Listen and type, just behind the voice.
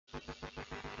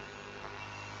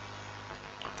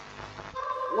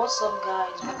What's up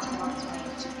guys, welcome back to my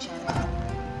YouTube channel.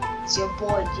 It's your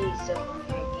boy J7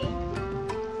 here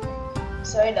again.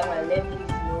 Sorry that my level is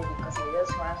low because I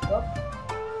just ramped up.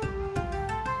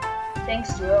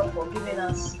 Thanks to you for giving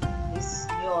us this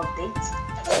new update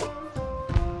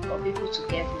for people to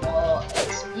get more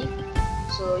XP.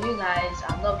 So you guys,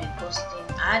 I've not been posting.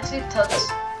 I actually thought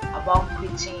about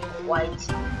quitting YT,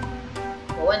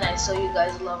 but when I saw you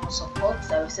guys love and support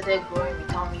that we started growing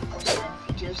without me posting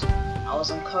videos, I was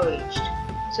encouraged.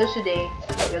 So today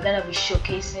we're gonna be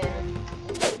showcasing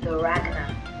the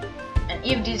Ragnar, and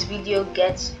if this video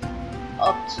gets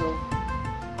up to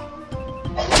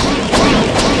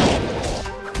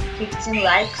 15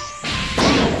 likes,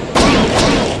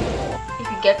 if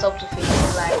it gets up to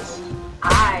 15 likes,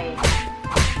 I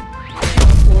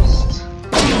will post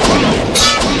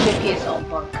showcase on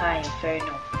Bankai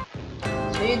Inferno.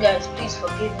 So you guys, please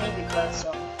forgive me because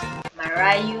my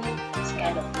Ryu is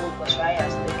kind of low, because Ryu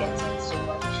is still getting so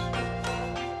much.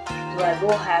 So I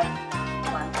will have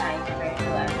Bankai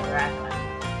Inferno and Ragnar.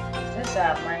 Since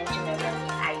I'm managing everything,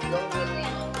 I don't really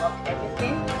unlock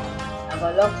everything. I've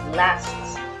unlocked last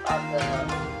on the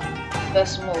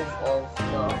first move of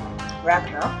the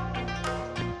Ragnar,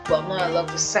 but I've not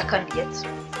unlocked the second yet.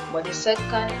 But the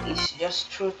second is just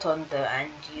through thunder,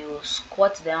 and you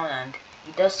squat down and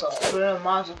it does some pretty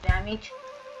amount of damage.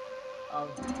 I'm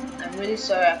really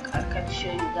sorry I can't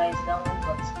show you guys that one,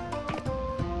 but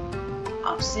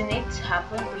I've seen it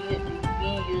happen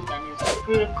being used, and it's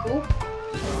pretty cool.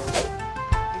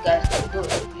 You guys can go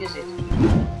use it.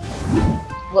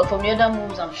 But from the other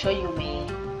moves, I'm sure you may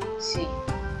see.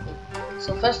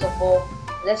 So first of all,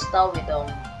 let's start with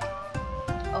okay,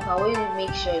 I will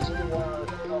make sure it's only one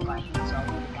knock I hit, so I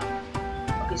will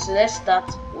down. Okay, so let's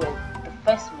start with the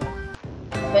first move.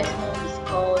 The first move is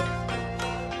called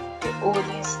the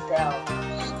Odin style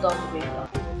Stormbreaker.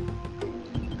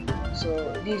 So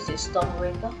this is the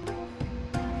Stormbreaker.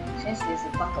 Since this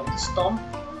is part of the storm,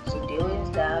 so the Odin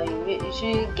style, you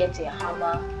usually get a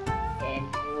hammer and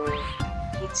you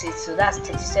hit it. So that's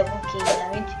 37k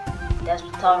damage. That's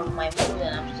without my move,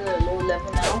 and I'm still a low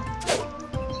level now.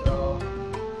 So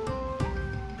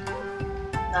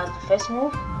that's the first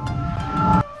move.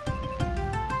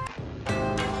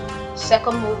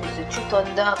 Second move is the True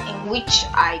Thunder, in which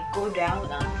I go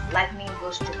down and lightning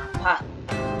goes to my path.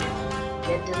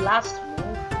 Then the last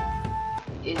move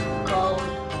is called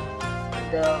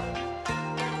the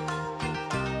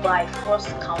Bifrost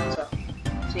counter.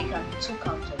 So you can do 2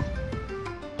 counters.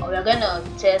 Or we're gonna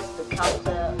test the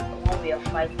counter when we are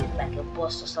fighting like a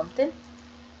boss or something.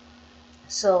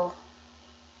 So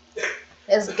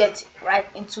let's get right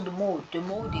into the mode. The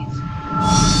mode is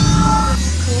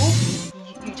cool.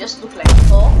 You just look like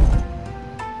Thor.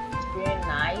 It's very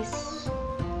nice,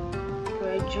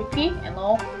 very droopy and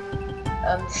all.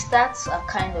 The stats are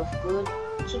kind of good.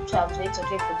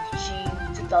 2,800 for the Chi,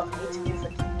 2,800 for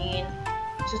the Nin,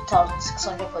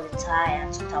 2,600 for the Tai,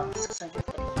 and 2,600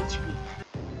 for the HP.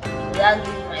 So that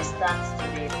leaves my stats to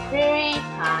be pretty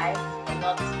high, but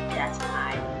not that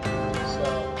high. So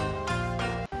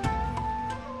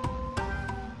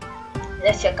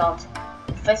let's check out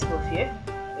the first move here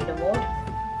with the mode.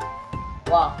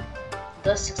 Wow,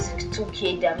 does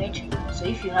 62k damage. So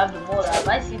if you have the mode, I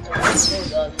advise you to have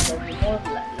the mode, because the mode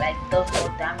like does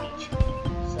more damage.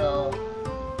 So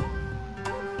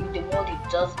with the mode, it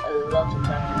does a lot of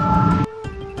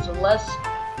damage. So let's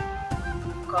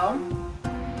come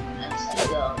and see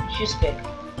the shoe spec.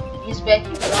 This spec,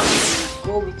 you want to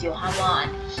go with your hammer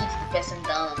and hit the person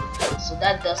down on the floor. So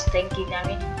that does 10k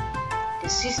damage. The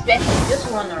C spec, you just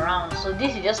run around. So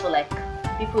this is just for like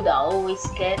people that are always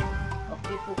scared of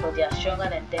people, but they are stronger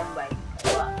than them by a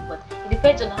lot. But it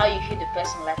depends on how you hit the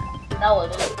person. Like that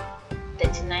was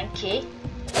 39k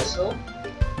or so.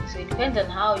 So it depends on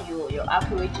how you're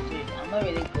accurate to do it. I'm not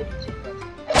really good at it, but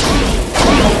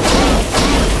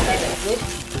kind of good.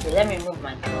 So let me remove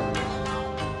my clothes.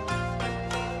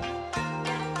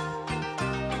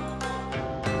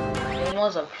 The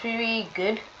moves are pretty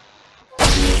good.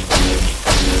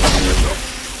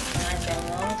 Nice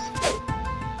animals.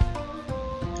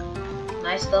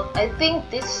 Nice stuff. I think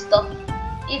this stuff,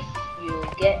 if you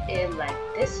get it like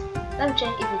this, let me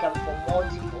check if you can for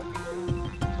multiple people.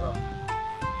 So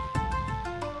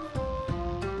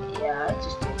yeah, I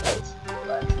just did that,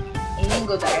 but it didn't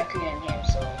go directly on him,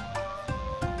 so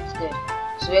it's good.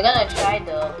 So we're gonna try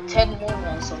the third move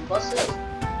on some bosses.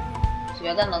 So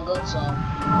we're gonna go to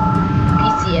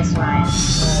PTS Ryan.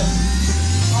 So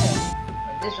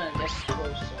this one is just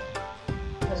close. So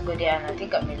let's go there, and I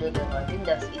think I'm a little bit. I think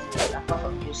that's easy, apart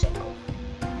from Q-Circle.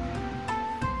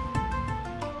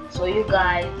 So you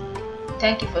guys,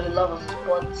 thank you for the love and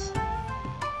support,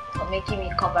 for making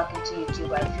me come back into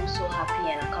YouTube. I feel so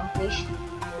happy and accomplished.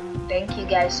 Thank you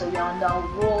guys. So we're on the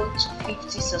road to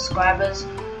 50 subscribers.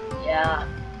 Yeah,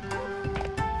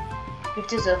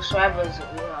 50 subscribers.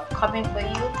 We are coming for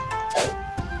you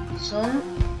soon.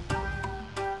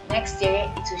 Next year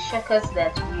it will shock us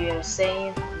that we are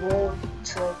saying road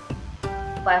to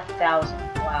 5,000.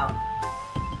 Wow.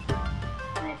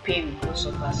 And I pay will go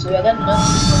so fast. So we're gonna learn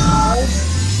this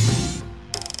one.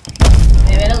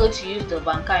 We're not going to use the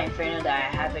Banker Inferno that I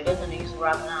have. We're just gonna use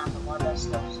Ragnar and some other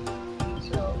stuff.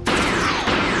 So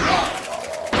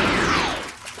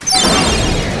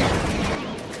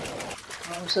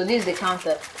so this is the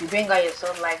counter. You bring out your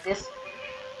sword like this,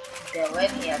 then when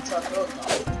he attacks, oh no.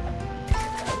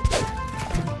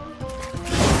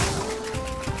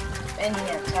 When he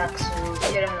attacks, we'll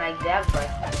hit him like that, but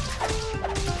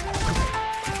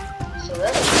so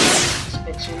let's see how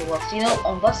this really works. You know,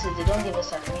 on buses they don't give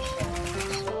us ammunition.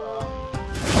 So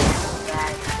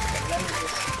guys, let me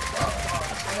just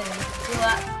do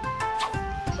that.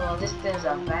 So these things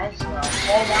are bad, so I'll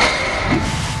fall down.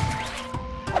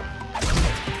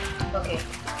 Okay,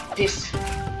 this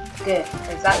good,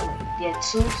 exactly. There are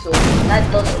two, so that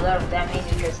does a lot of damage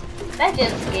because that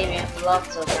just gave me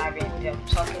lots of damage. If I'm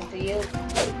talking to you,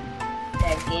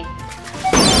 that gave me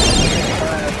a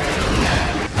lot of damage.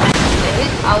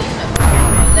 I'll use my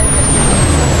let me just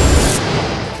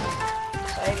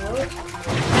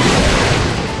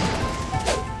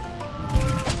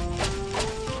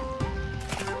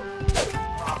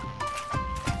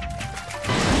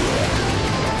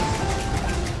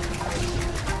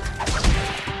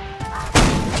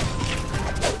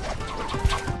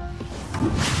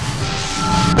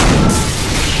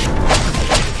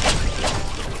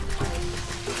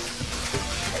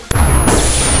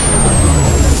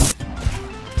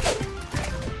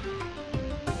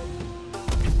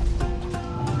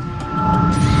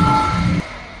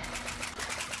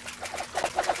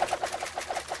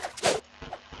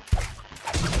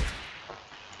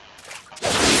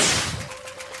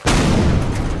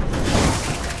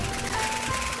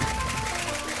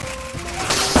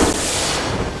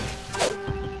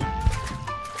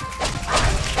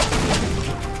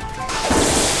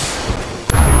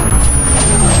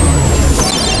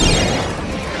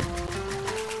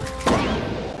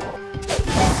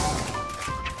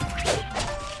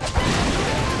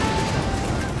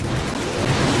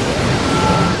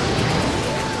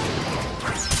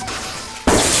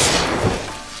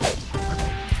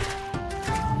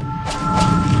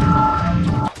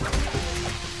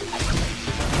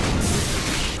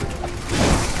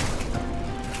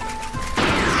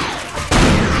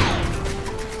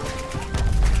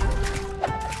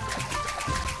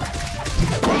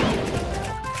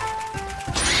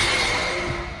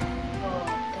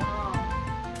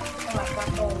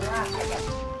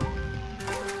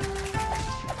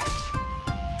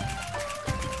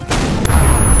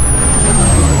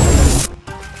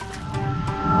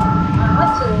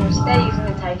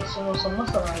sorry, so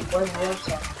most of my boys jobs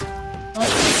are not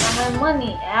my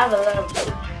money. I have a lot of good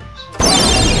jobs.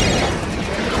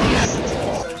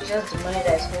 So it's just the money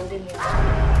that's holding me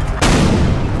back.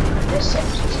 There's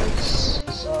substitutes,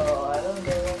 so I don't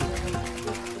get what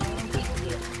big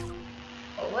deal.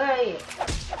 Oh, where are you?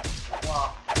 Wow.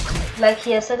 Like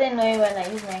he has suddenly knowing when I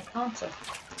use my counter.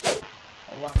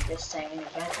 Oh wow, this time in the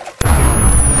back.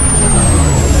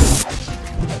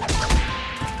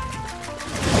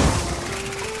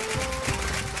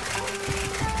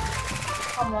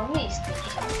 Come on, mistake.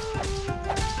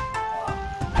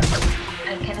 I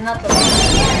cannot look.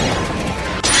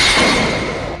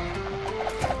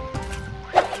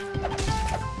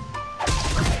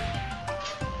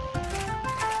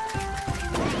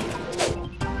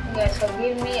 You guys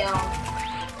forgive me,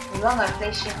 as long as I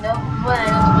play Shindo, when I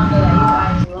don't remember that you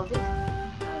guys love it,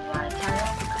 my channel,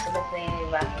 I started playing it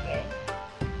back again.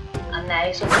 And I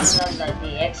also found out that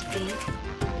the XP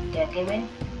they're giving.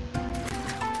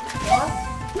 What?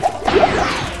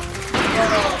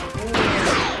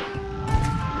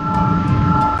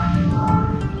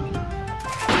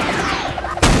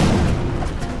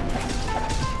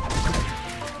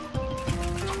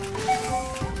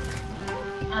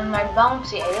 And my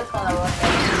bounty, I just wanna run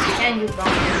that. You can use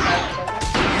bounty in 5 seconds.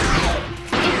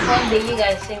 If one day you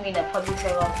guys see me in a public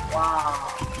server,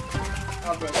 wow,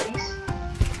 that'll be nice.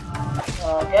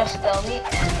 So just tell me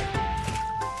and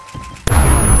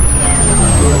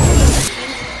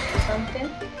something.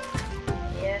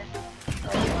 Yeah.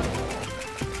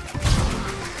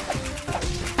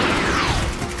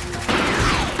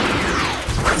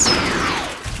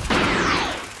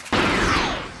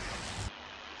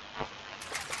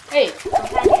 Hey,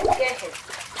 companion, get hit.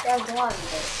 There's one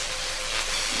there.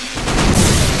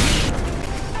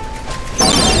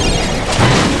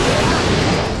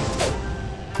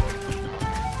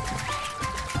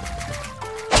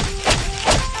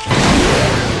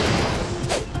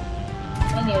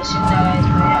 Anyway, Shindo guys,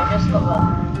 but yeah, just cover.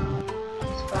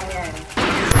 It's fine.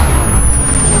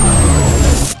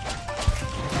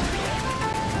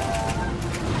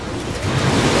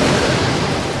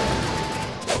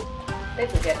 They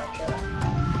could get my killer.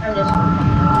 I'm just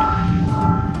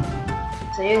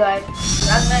so you guys,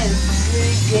 Ragnar is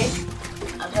really great.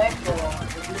 I'm sorry for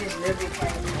the this little bit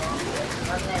kind of long, but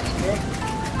Ragnar is good.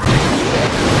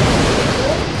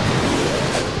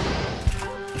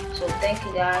 So thank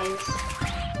you guys.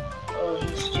 Oh,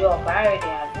 his job. I already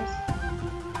have this.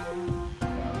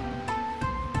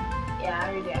 Yeah, I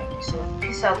already have this. So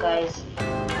peace out guys.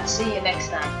 I'll see you next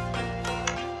time.